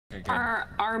you're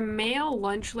good. Are male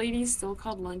lunch ladies still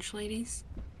called lunch ladies?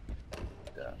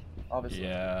 Yeah, obviously.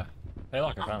 Yeah. Hey,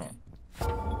 look, I found one.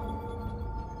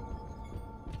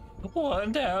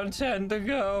 1 down, 10 to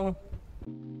go.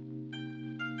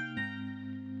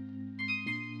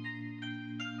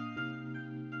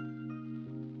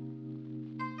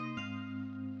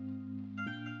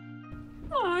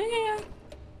 Oh yeah.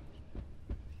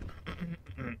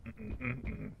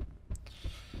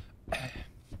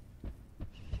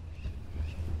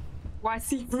 Oh, I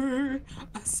see her.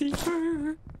 I see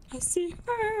her. I see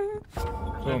her.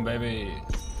 Boom, baby.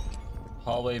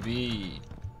 Hallway B.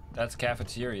 That's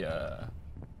cafeteria.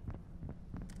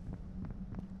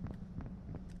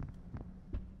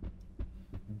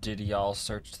 Did y'all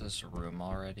search this room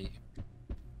already?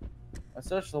 I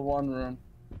searched the one room,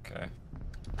 Okay.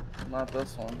 not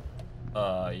this one.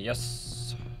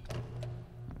 Yes.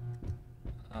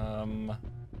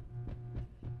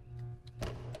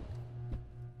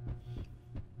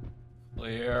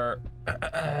 Clear.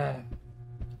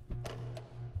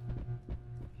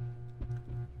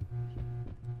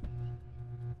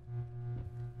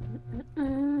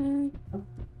 The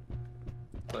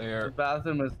Clear.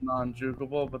 bathroom is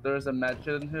non-jukable, but there is a med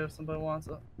kit in here if somebody wants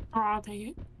it. Oh, I'll take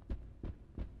it.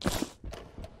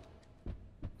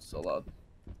 So loud.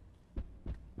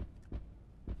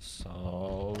 So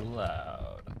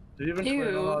loud. Did you even Ew.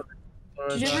 clean all that?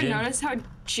 Did you ever Jim- notice how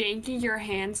janky your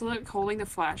hands look holding the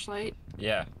flashlight?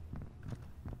 Yeah.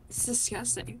 It's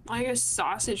disgusting. I got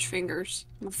sausage fingers.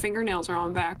 My fingernails are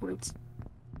on backwards.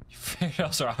 Your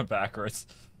fingernails are on backwards.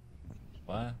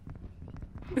 What?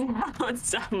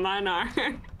 What's up, mine are?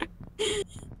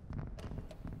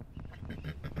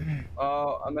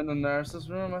 I'm in the nurse's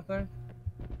room, I think.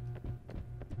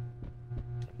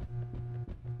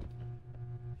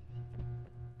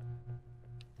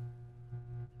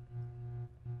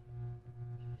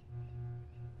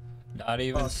 Not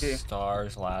even Okay.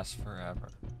 stars last forever.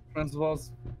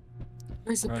 Principal's.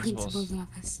 Where's the Principals. principal's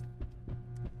office?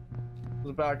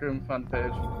 The back room front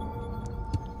page.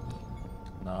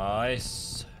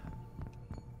 Nice.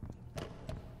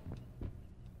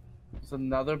 There's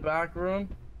another back room.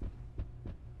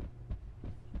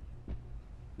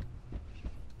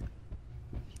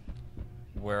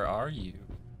 Where are you?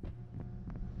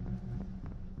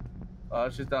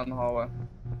 She's down the hallway.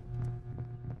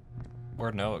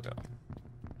 Where'd Noah go?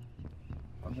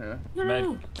 I'm here.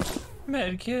 Med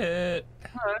Medkit.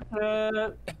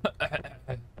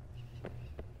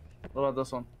 What about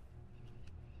this one?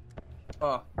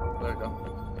 Oh, there you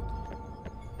go.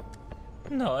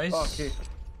 Nice. Oh, key.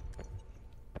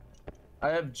 I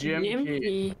have gym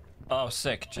key. Oh,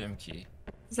 sick. Gym key.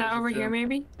 Is that over here,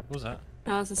 maybe? What was that?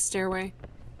 No, it's a stairway.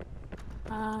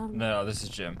 No, this is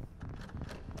Jim.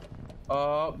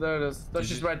 Oh, there it is. Did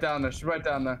She's you- right down there. She's right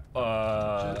down there.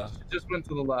 She just went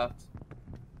to the left.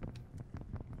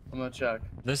 I'm gonna check.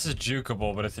 This is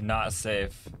jukeable, but it's not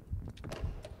safe.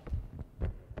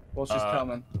 Well, she's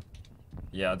coming.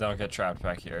 Yeah, don't get trapped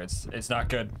back here. It's not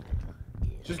good.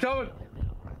 She's coming.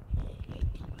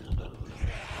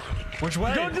 Which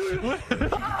way? Don't do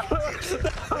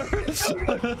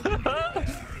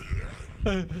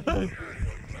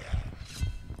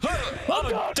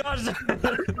Oh, dodge!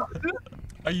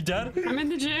 Are you dead? I'm in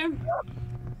the gym.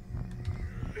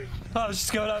 Oh,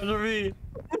 she's going after me.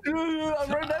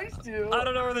 I'm right next to you. I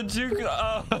don't know where the juke.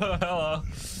 Oh, hello.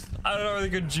 I don't know where the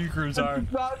good juke rooms are.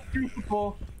 It's not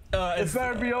jukable. It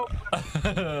better be open.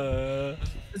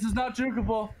 This is not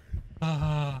jukable.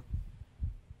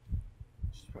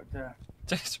 She's right there.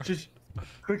 She's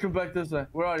quick, come back this way.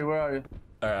 Where are you? Where are you?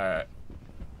 Alright.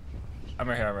 I'm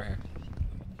right here. I'm right here.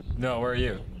 No, where are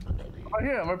you? I'm right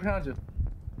here. I'm right behind you.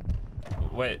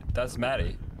 Wait, that's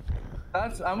Maddie.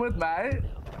 I'm with Matt.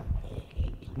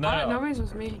 No, no. Nobody's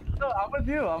with me. No, I'm with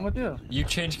you. I'm with you. You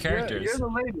changed characters. You're the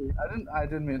lady. I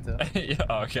didn't mean to.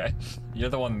 Yeah, okay. You're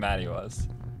the one Maddie was.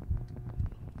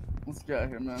 Let's get out of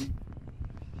here, man.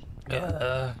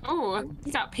 Oh,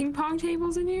 you got ping pong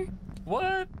tables in here?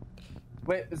 What?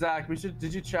 Wait, Zach,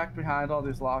 did you check behind all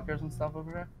these lockers and stuff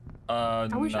over here? I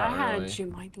wish I not had really. a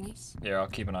gym like this. Here, I'll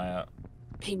keep an eye out.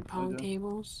 Ping pong do.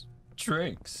 tables.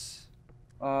 Drinks.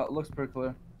 Looks pretty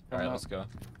clear. Alright, let's go.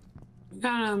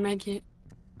 Got another med kit.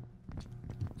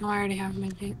 No, I already have a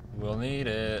med kit. We'll need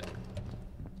it.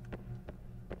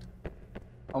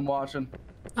 I'm watching.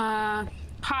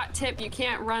 Hot tip, you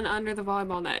can't run under the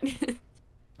volleyball net.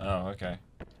 Oh, okay.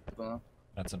 Uh,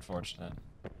 That's unfortunate.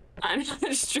 I'm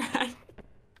just trying.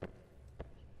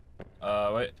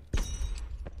 Wait.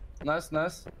 Nice,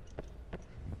 nice.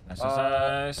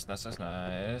 Nice.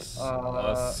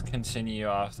 Let's continue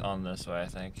off on this way, I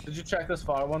think. Did you check this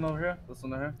far one over here? This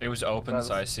one over here? It was open,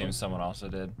 so I assume someone also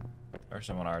did. Or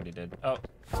someone already did. Oh.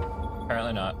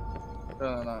 Apparently not.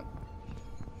 Apparently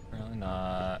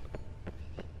not.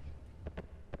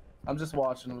 I'm just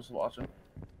watching.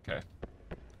 Okay.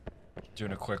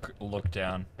 Doing a quick look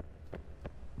down.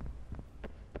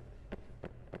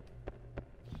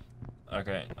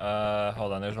 Okay,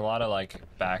 hold on. There's a lot of, like,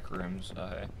 back rooms.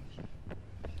 Okay.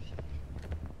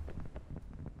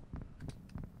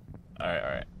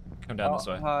 Alright. Come down this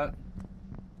way. Hot.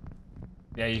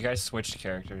 Yeah, you guys switched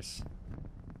characters.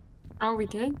 Oh, we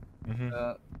did? Mm-hmm.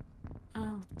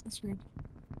 Oh, that's weird.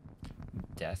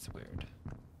 Death weird.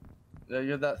 Yeah,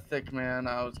 you're that thick man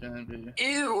I was gonna be.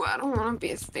 Ew, I don't want to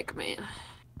be a thick man.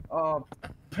 Oh,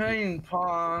 ping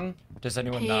pong. Does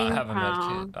anyone not have a med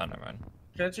Ping-pong. kit? Oh, never mind.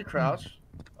 Can't you crouch?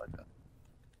 Okay.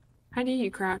 How do you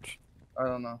crouch? I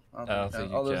don't know. I don't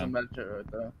think you oh, there's a can. med kit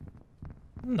right there.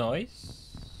 Nice.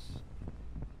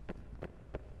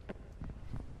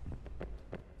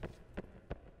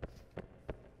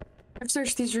 I've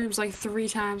searched these rooms like 3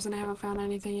 times and I haven't found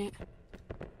anything yet.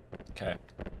 Okay.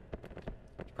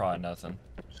 Probably nothing.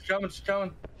 She's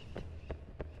coming.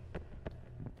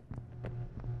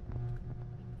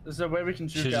 Is there a way we can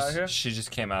juke out of here? She just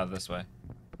came out of this way.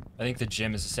 I think the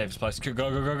gym is the safest place.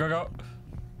 Go.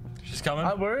 She's coming.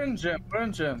 We're in gym.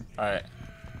 Alright.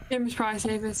 Jim's probably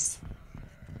safest.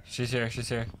 She's here.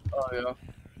 Oh, yeah.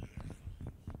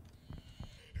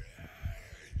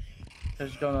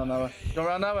 Okay, she's going around that way. Go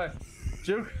around that way.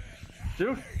 Juke.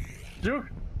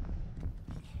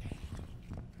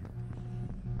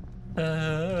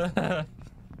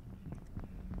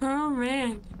 Oh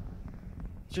man.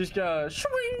 She's got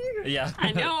swing. Yeah.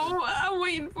 I know, I'm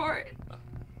waiting for it.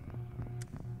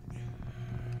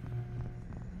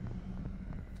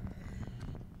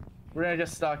 We're gonna get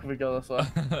stuck if we go this way.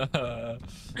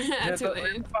 That's what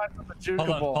it is.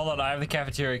 Hold on. I have the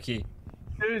cafeteria key.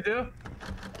 You do?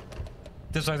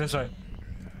 This way.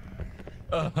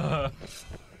 Oh.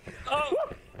 Oh.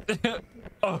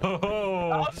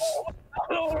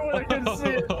 I can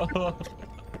see it.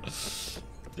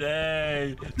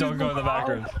 Dang. Don't go in the back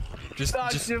room. Just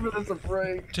giving us a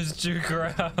break. Just juke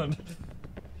around.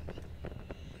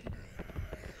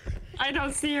 I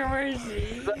don't see her, where is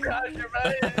she? God, you're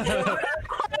right. I'm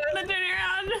gonna turn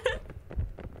around.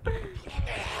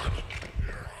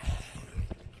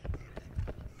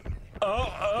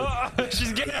 Oh,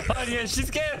 she's getting on you.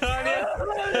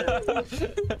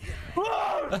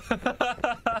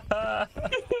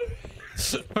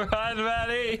 Run,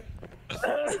 Maddie.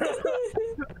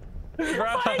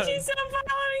 Why is she still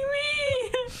following me?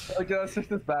 Okay, let's check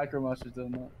this back room while she's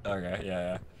doing that. Okay,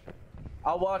 yeah.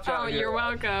 I'll watch out. Oh, here. you're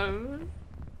welcome.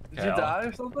 Did you die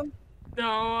or something?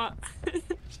 No.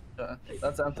 Yeah,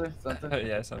 that's empty. It's empty.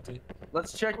 Yeah, it's empty.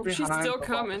 Let's check behind. She's still the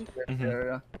coming.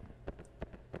 area.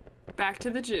 Back to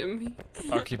the gym.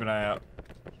 I'll keep an eye out.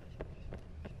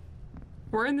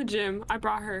 We're in the gym. I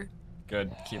brought her.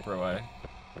 Good. Keep her away.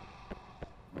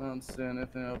 I don't see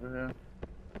anything over here.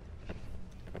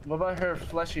 What about her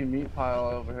fleshy meat pile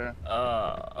over here?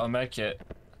 A med kit.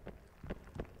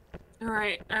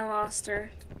 Alright, I lost her.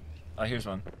 Oh, here's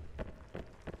one.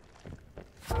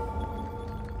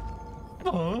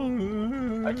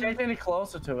 I can't get any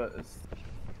closer to it.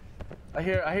 I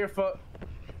hear foot.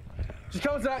 She's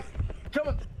coming, Zach.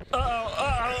 Coming.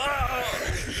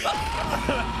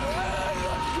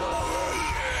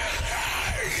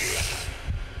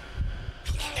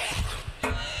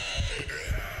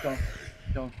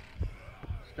 Go.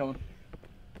 She's coming.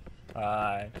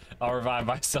 I'll revive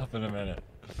myself in a minute.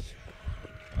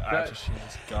 After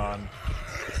she's gone.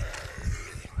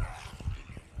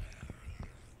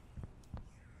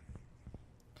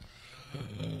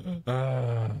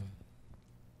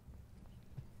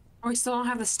 Oh, we still don't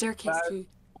have the staircase key.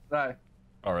 Right.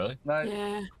 Oh, really? Right.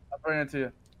 Yeah. I'll bring it to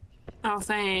you. Oh,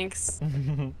 thanks.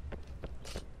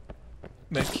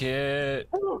 Med kit.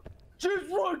 Oh, she's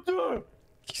right there.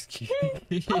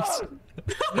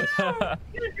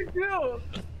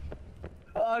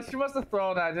 She must have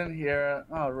thrown it. I didn't hear it.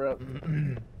 Oh, rip.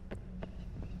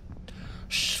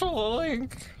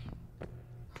 Schlink.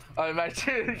 Alright, Matt,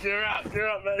 you're out,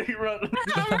 man. You run.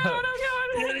 I'm going.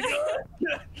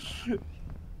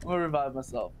 I'm gonna revive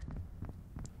myself.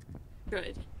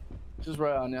 Good. She's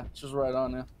right on you.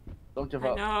 Don't give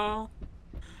up. I know.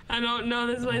 I don't know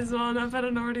this place well enough. I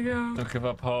don't know where to go. Don't give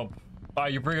up hope. Oh,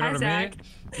 you bring it Hi, over Zach. me?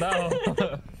 No.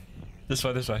 This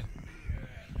way.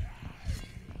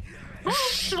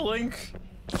 Schlink.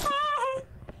 Ah.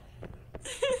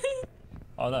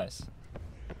 Oh, nice.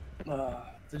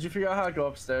 Did you figure out how to go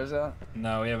upstairs yet?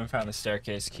 No, we haven't found the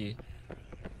staircase key.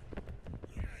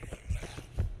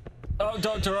 Oh,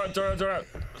 don't door out, door out, door out.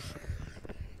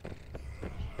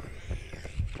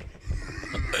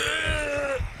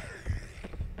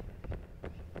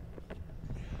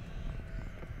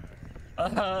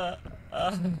 I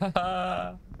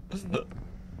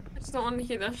just don't want to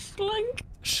hear the slink.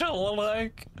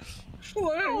 Shalink.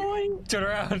 Shalink. Turn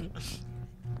around.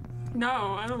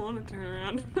 No, I don't want to turn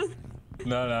around.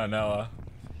 No, Noah.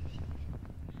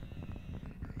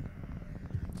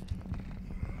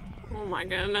 Oh my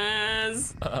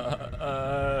goodness.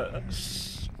 The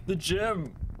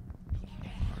gym.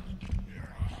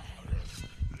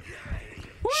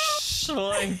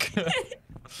 Shlink.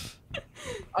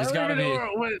 There's gotta be.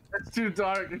 Wait, it's too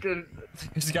dark.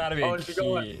 There's gotta be a she key.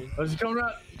 going? Oh, she's coming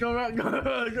around. Go around.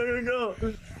 Go.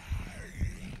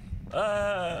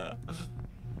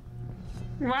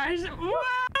 Why is it?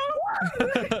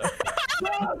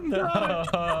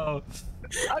 No.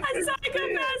 I saw it go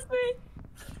past me.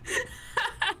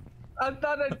 I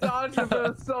thought I dodged it, but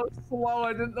it was so slow.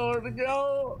 I didn't know where to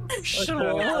go.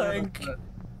 Shlink.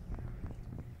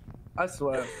 I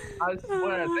swear,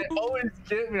 they always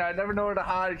get me. I never know where to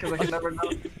hide because I can never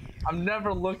know. I'm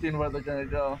never looking where they're gonna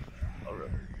go. Oh, really?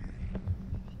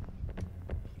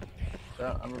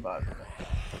 Yeah, I'm revived.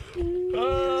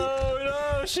 Oh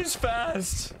no, she's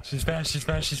fast. She's fast.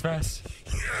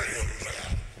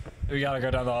 We gotta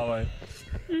go down the hallway.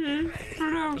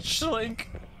 Shlink.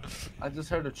 I just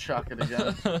heard her chuck it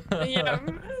again. Yeah.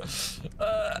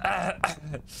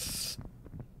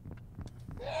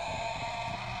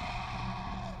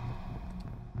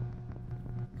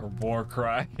 Her war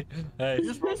cry. Hey.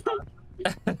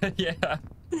 Yeah.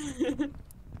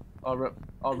 I'll rip.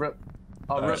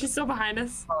 She's still behind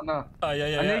us. Oh no. Oh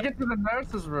yeah. I need to get to the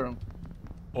nurse's room.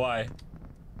 Why?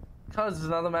 Cause there's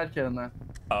another med kit in there.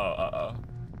 Oh.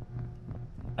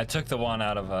 I took the one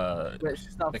out of Wait,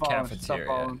 she's not the following. She's not cafeteria.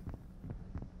 following.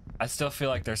 I still feel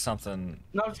like there's something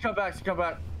No, she's come back.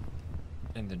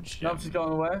 in the gym. Nope, she's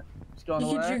going away. You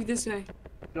can drink this way.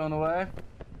 Going away.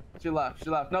 She left.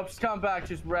 Nope, she's coming back.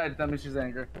 She's red. That means she's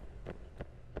angry.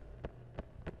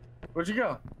 Where'd you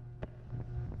go?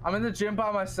 I'm in the gym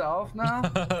by myself now? No.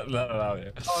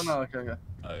 Yeah. Oh no, okay.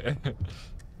 Okay.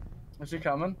 Is she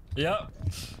coming? Yep.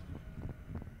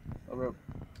 Oh, rip.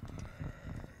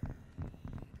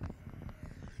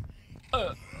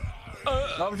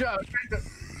 No, yeah,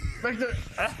 Victor.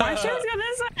 Why should we go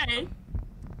this way?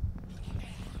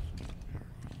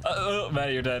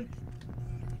 Maddie, you're dead.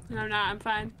 No, I'm not. I'm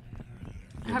fine.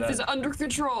 I You're have dead. this under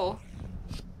control.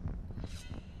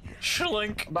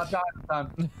 Shlink. I'm about to die this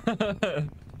time.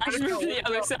 I should move to the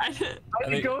other side. I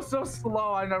think it goes so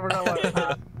slow, I never know what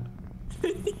happens.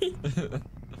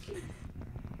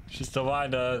 She's still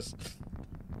behind us.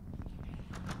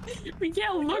 We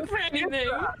can't look for anything.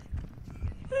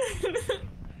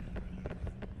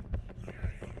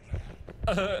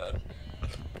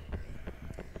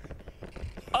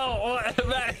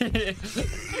 Maddie.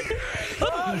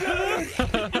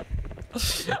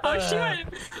 Oh, she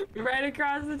went right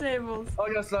across the tables. Oh,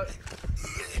 yes, look.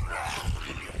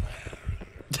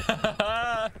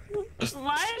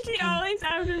 Why is she always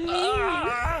after me?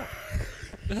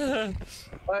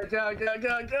 Alright, go.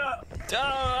 Oh,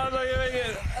 I'm not gonna make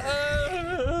it.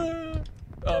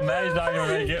 Oh, Maddie's not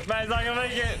gonna make it.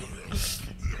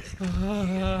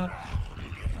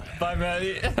 Bye,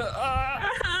 Maddie.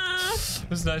 It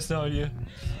was nice knowing you.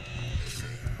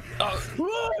 Oh.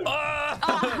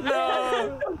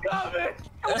 No. I'm coming.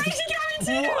 Why is she coming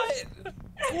to?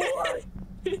 What?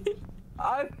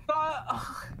 I thought.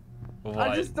 What?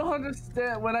 I just don't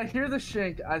understand. When I hear the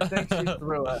shink, I think she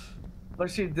threw it, but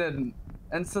she didn't.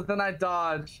 And so then I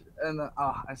dodge, and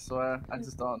I swear, I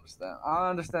just don't understand. I don't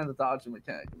understand the dodging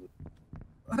mechanic.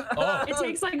 Oh. It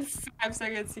takes like 5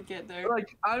 seconds to get there.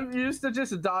 Like, I'm used to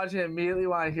just dodging immediately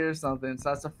when I hear something, so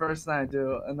that's the first thing I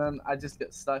do, and then I just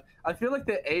get stuck. I feel like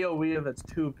the AoE of it's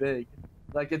too big.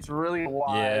 Like, it's really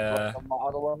wide, Yeah. like the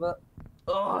model of it.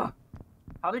 Ugh.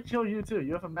 How'd it kill you too?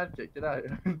 You have a med kit, get out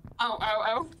of here.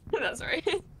 Oh. That's right.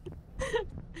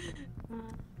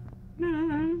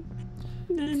 Come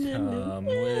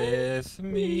with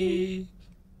me,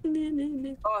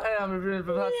 Oh, hey, I'm reviewing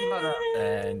for that.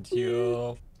 and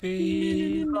you'll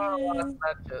be.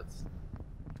 Med kits.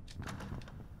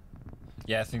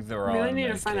 Yeah, I think they were all. We really in need to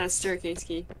med find that kits staircase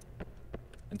key.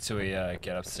 until we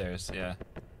get upstairs. Yeah.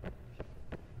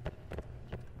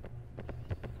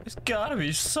 It's gotta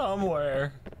be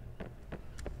somewhere.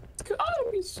 It's gotta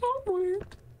be somewhere.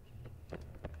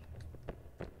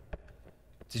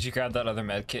 Did you grab that other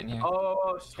med kit in here?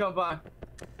 Oh, she's coming by.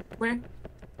 Where?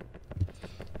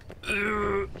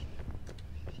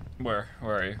 Where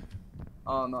are you?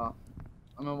 Oh no,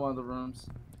 I'm in one of the rooms.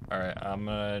 All right, I'm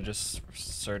gonna just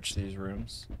search these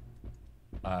rooms.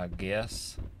 I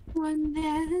guess. One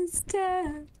last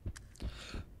time.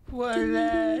 One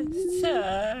last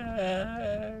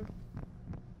time.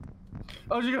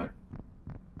 Oh, she got.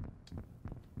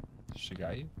 She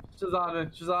got you? She's on me.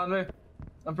 She's on me.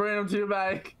 I'm bringing him to you,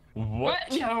 Mike.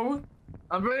 What? No.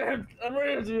 I'm bringing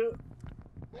him to you.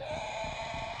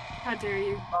 How dare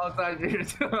you? Oh,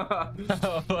 it's not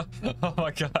you. Oh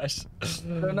my gosh. Is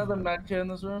there another med kit in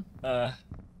this room? Is there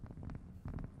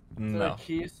No. a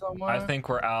key somewhere? I think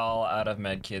we're all out of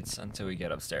med kits until we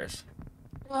get upstairs.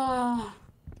 Oh.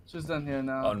 She's in here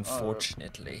now.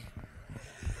 Unfortunately.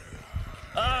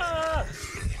 Ah!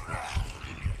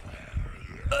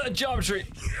 Geometry.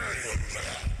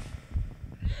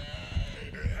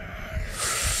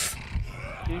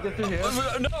 Can you get through here?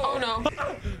 No. Oh no.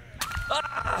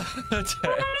 Ah!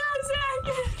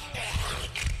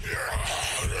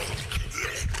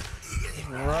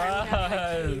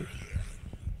 Run.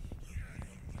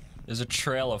 There's a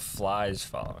trail of flies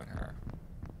following her.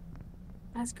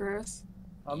 That's gross.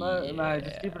 I'm not,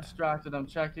 just keep her distracted. I'm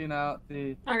checking out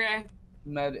the Okay,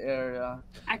 med area.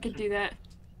 I could do that.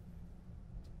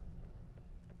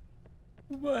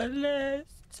 One last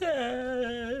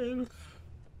time.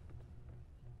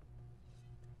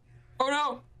 Oh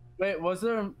no. Wait, was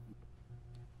there?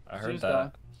 I heard She's that.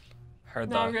 done. Heard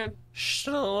No, I'm that. good.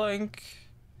 Shlink.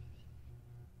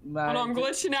 Oh no, I'm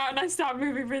glitching out and I stopped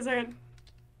moving for a second.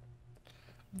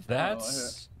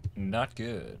 That's not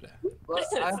good. Well,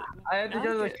 I had to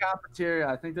go to the Okay. cafeteria.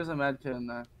 I think there's a med kit in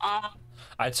there.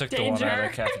 I took the one out of Danger.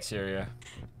 the cafeteria.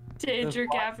 Danger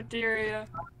cafeteria.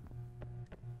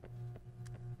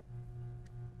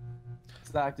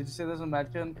 Zach, did you say there's a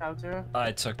med kit in the cafeteria?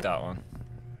 I took that one.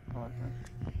 Oh, okay.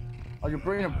 Oh, you're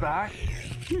bringing it back?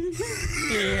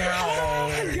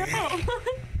 No.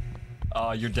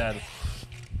 Oh, you're dead.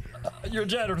 You're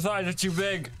dead. Her thighs are too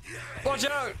big. Watch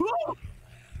out!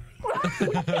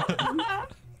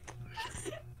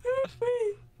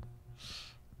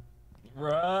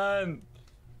 Run!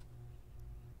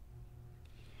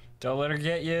 Don't let her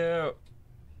get you.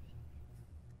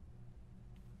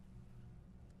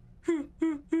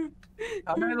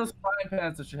 How many of those frying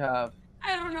pans does she have?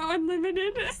 I don't know,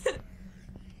 unlimited.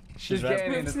 She's right-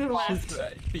 gaining. Move to the left.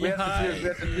 We have to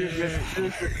juke, we have to juke, we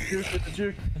have to juke, we have to juke, we have to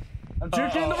juke. I'm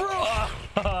juking the room!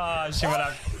 Oh, she went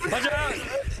out. Watch out!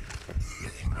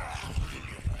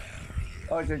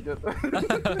 Okay, good.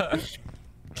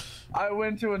 I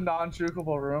went to a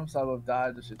non-jukable room, so I would have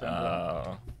died if she didn't.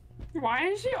 Oh. Why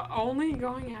is she only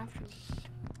going after me?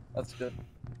 That's good.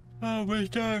 Oh, my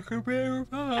God.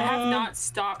 I have not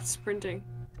stopped sprinting.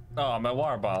 Oh, my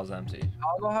water bottle's empty. I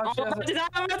don't know how Oh, she I'm has about to die,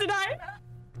 I'm about to die!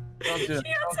 Don't do She it.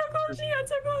 got so close, she got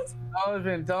so close.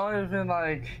 Don't even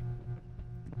like.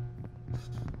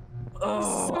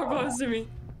 Oh. So close to me.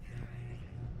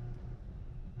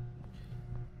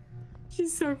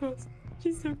 She's so close.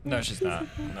 She's so close. No, she's not. so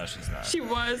close. No, she's not. She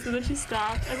was, and then she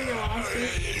stopped. I think I lost her.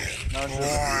 No, she's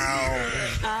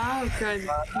Oh, I tried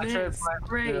goodness to find I got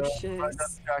gracious.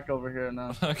 the track over here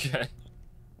now. Okay.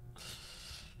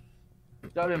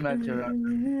 Gotta be med kit,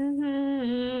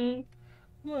 right?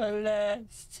 One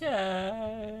last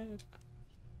time.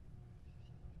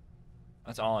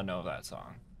 That's all I know of that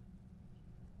song.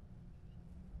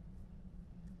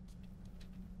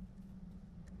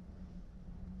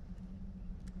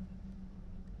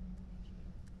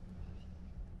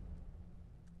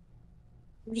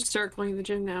 I'm just circling the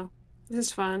gym now. This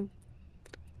is fun.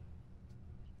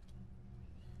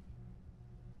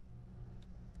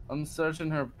 I'm searching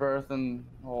her birth and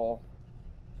hole.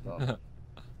 So.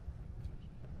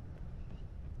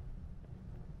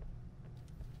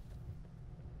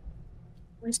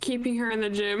 I'm just keeping her in the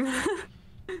gym.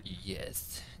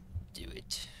 Yes, do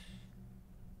it.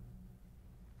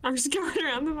 I'm just going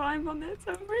around the vibe on this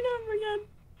over and over again.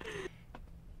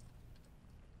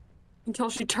 Until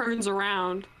she turns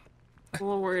around. I'm a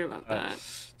little worried about that.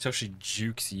 Till she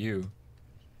jukes you.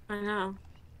 I know.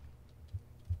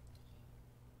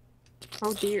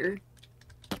 Oh dear.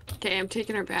 Okay, I'm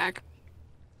taking her back.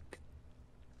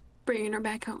 Bringing her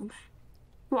back home.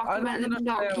 I Walking don't back to the understand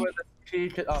donkey. where the key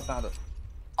could. Oh, found it.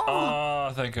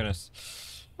 Oh, thank goodness.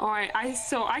 Alright,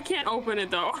 I can't open it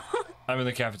though. I'm in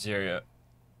the cafeteria.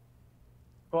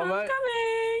 Well, I'm mate.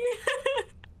 coming!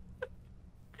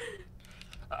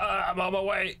 I'm on my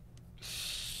way.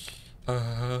 There's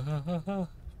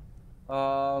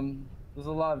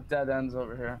a lot of dead ends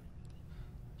over here.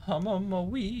 I'm on my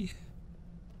way.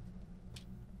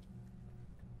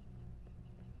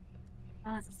 Oh,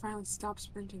 I can finally stop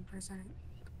sprinting for a second.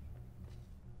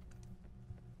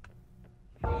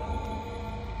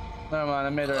 Never mind, I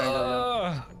made her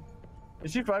angry.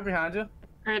 Is she right behind you?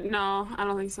 No, I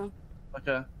don't think so.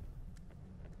 Okay.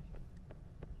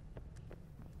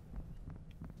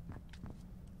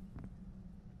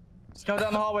 She's coming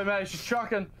down the hallway, man. She's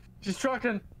trucking. She's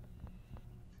trucking.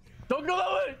 Don't go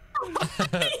that way! You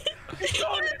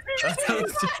didn't tell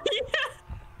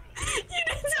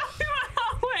me what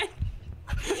hallway.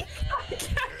 I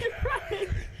kept running.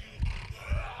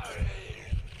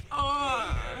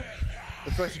 Oh.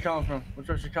 Which way she coming from? Which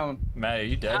way she coming? Matt, are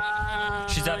you dead?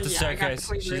 She's at the staircase.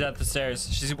 She's at the stairs.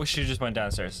 She just went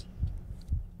downstairs.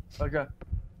 Okay.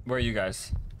 Where are you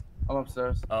guys? I'm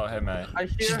upstairs. Oh, hey, Matt. I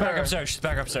hear She's back her. upstairs. She's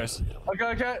back upstairs. Okay,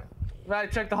 okay. Man,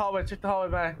 check the hallway. Check the hallway,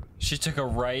 man. She took a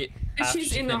right. After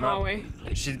She's she in the came up. hallway.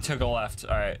 She took a left.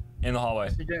 All right, in the hallway.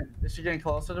 Is she getting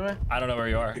closer to me? I don't know where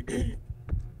you are.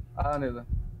 I don't either.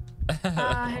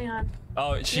 Hang on.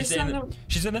 Oh, she's Just in. on the-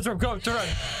 She's in this room. Go to run.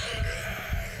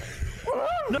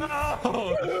 No!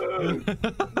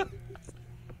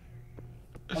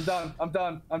 I'm done. I'm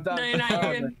done. I'm done. No, you're not. She's You're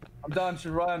running good. me. I'm done.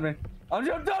 She's running me. I'm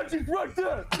done. She's right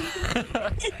there.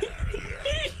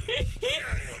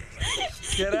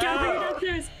 Get Go bring her out!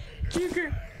 downstairs. Juke her.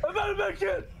 I'm out of my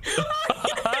kid.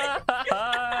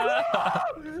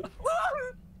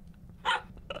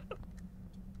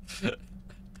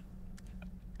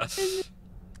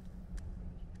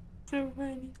 So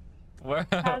funny. Where?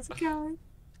 How's it going?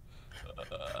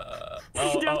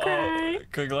 Oh, Don't cry.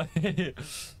 Quickly.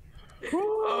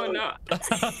 Oh no.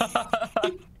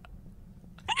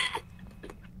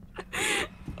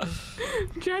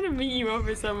 I'm trying to meet you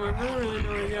over somewhere, but I don't really know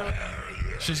where to go.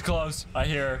 She's close. I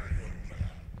hear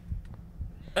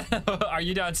her. Are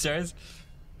you downstairs?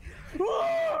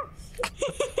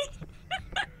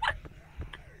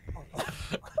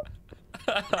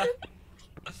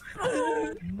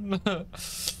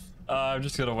 I'm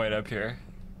just gonna wait up here.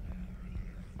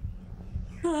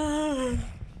 Oh,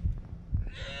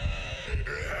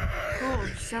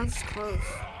 she sounds close.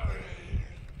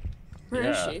 Where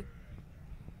is Yeah. she?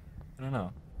 I don't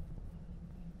know.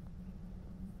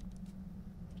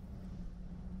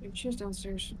 Maybe she's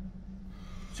downstairs.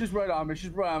 She's right on me.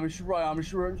 She's right on me. She's right on me.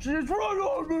 She's right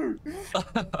on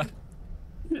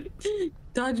me.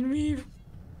 Dodge me.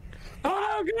 Oh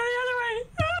no, go the other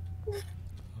way.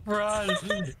 Run!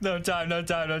 No time, no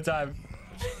time, no time.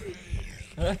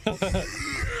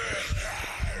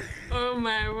 Oh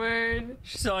my word.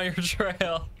 She's on your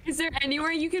trail. Is there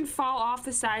anywhere you can fall off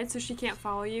the side so she can't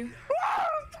follow you?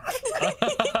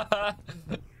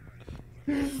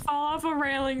 Fall off a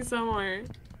railing somewhere.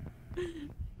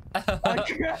 I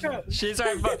can't. She's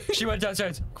right. She went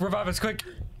downstairs. Revive us, quick.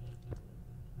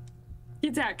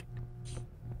 Attack.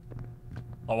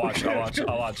 I'll watch, I'll watch,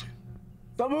 I'll watch.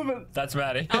 Stop moving. That's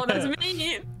Maddie. Oh, that's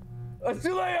me. It's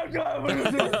too late. I'm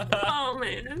coming. Oh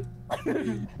man.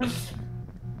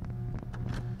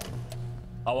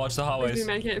 I'll watch the Please hallways.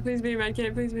 be medkit. Please be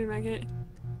medkit. Please be medkit.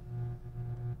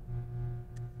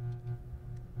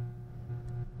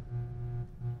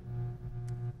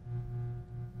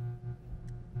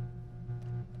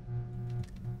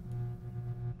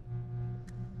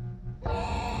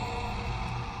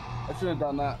 I shouldn't have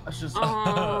done that. I should.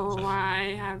 Oh,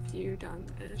 why have you done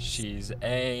this? She's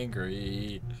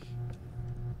angry.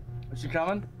 Is she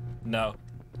coming? No.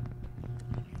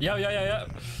 Yo, yo, yo, yo.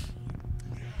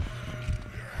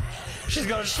 She's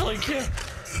gonna slink you.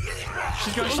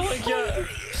 She's gonna slink you.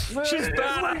 She's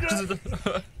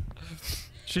fast.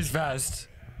 She's fast.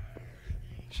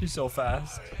 She's so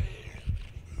fast.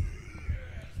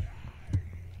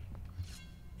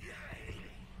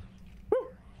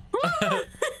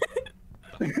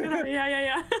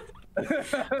 Yeah.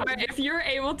 Alright, if you're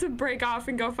able to break off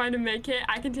and go find a med kit,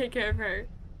 I can take care of her.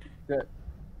 Good.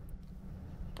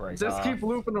 Break Just off. keep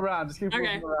looping around. Just keep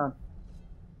Okay. looping around.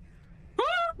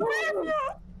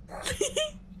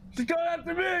 She's going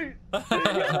after me. She's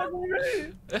going after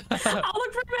me. I'll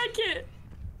look for a med kit.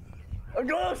 I'm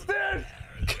going upstairs.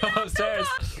 Go upstairs.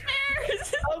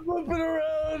 Upstairs. I'm looping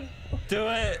around. Do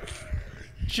it.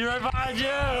 She's right behind you.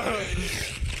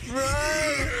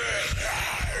 Run.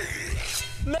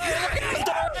 No,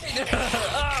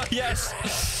 oh, yes.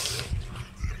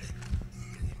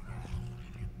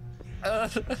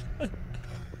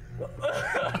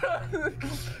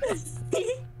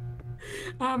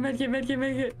 Oh, med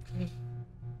kit.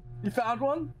 You found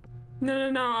one?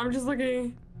 No, I'm just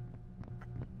looking.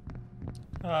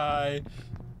 Hi.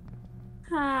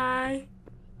 Hi.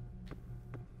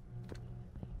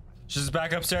 She's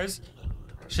back upstairs.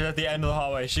 She's at the end of the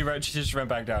hallway. She just ran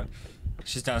back down.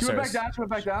 She's She went downstairs. back down. She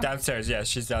went back down. Downstairs, yes,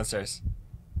 she's downstairs.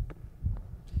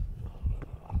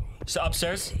 She's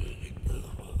upstairs.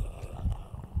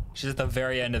 She's at the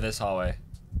very end of this hallway.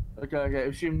 Okay, okay.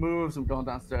 If she moves, I'm going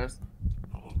downstairs.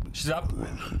 She's up.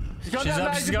 She's going. She's down,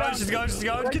 up. She's going. She's going. She's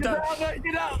going. Get down.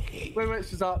 Get out. Wait.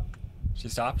 She's up. She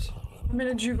stopped. I'm in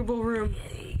a jugable room.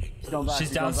 She's going back.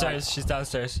 She's downstairs. She's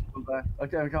downstairs. Come back.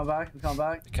 Okay, we come back. We come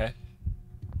back. Okay.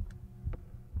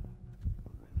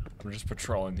 I'm just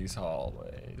patrolling these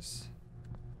hallways.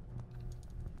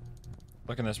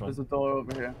 Look in this one. There's a door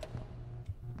over here.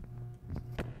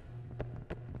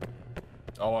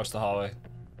 I'll watch the hallway.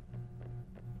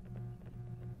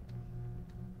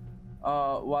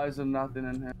 Why is there nothing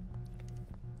in here?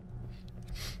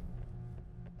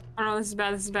 Oh no, this is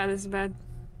bad. This is bad. This is bad.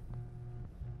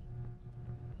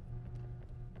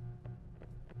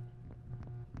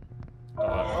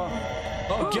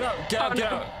 Oh, get out! Get out!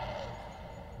 Get out!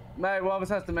 Meg, one of us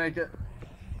has to make it.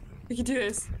 We can do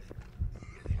this.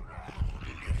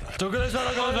 Don't go this way!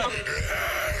 Don't go this way!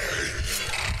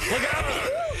 Look out!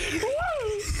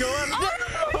 Go up!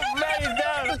 Oh, Maddie's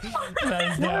down!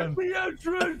 Maddie's down. The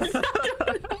entrance!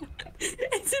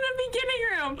 It's in the beginning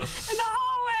room, in the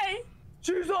hallway.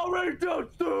 She's already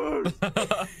downstairs!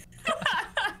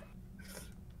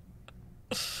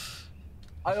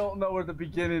 I don't know where the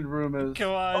beginning room is.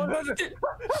 Come on! Oh, no.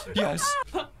 Yes!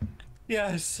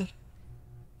 Yes!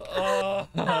 Oh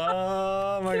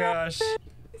my gosh!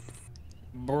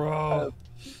 Bro!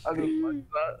 I didn't like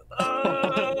that.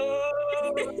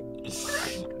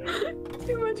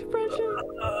 Too much pressure.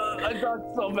 I got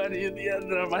so many in the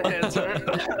end there, my hands hurt.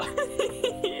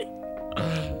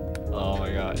 Oh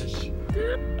my gosh.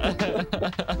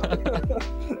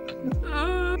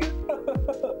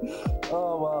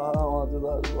 Oh wow, I don't want to do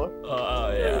that anymore. Oh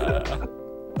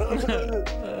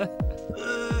yeah.